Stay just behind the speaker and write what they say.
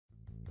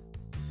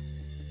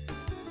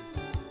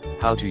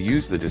How to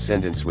use the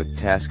Descendants with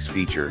Tasks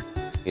feature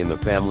in the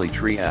Family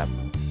Tree app.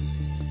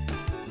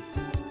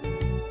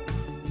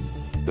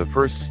 The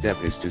first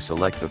step is to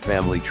select the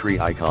family tree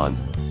icon.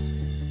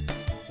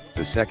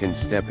 The second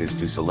step is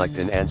to select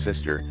an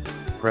ancestor,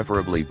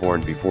 preferably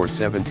born before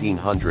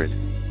 1700.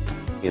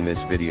 In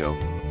this video,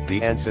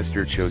 the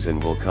ancestor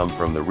chosen will come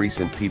from the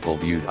Recent People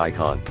Viewed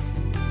icon.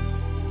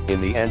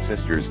 In the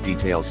Ancestors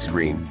Details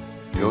screen,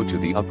 go to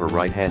the upper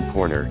right-hand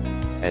corner,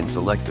 and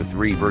select the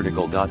 3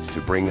 vertical dots to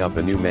bring up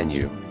a new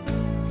menu.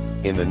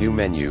 In the new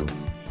menu,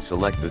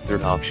 select the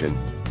third option,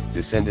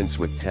 Descendants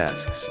with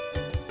Tasks.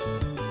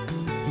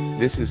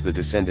 This is the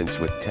Descendants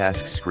with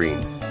Tasks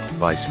screen.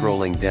 By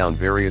scrolling down,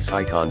 various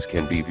icons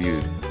can be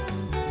viewed.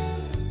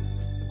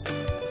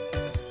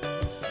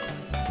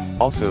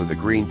 Also, the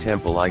green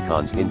temple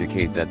icons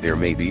indicate that there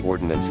may be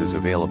ordinances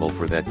available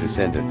for that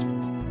descendant.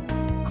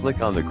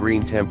 Click on the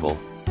green temple,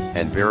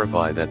 and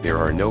verify that there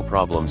are no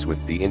problems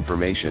with the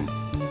information,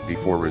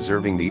 before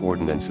reserving the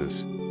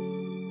ordinances.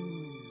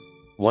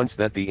 Once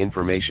that the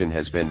information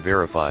has been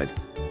verified,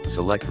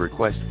 select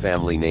Request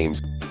Family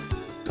Names.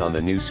 On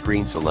the new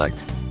screen,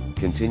 select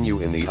Continue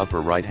in the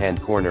upper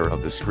right-hand corner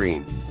of the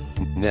screen.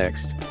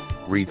 Next,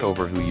 read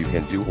over who you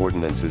can do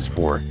ordinances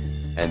for,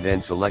 and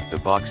then select the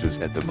boxes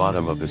at the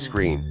bottom of the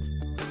screen.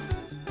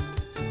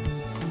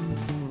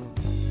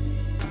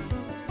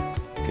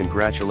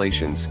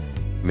 Congratulations,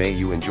 may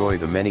you enjoy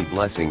the many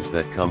blessings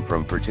that come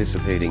from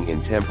participating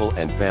in Temple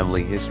and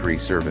Family History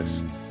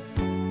Service.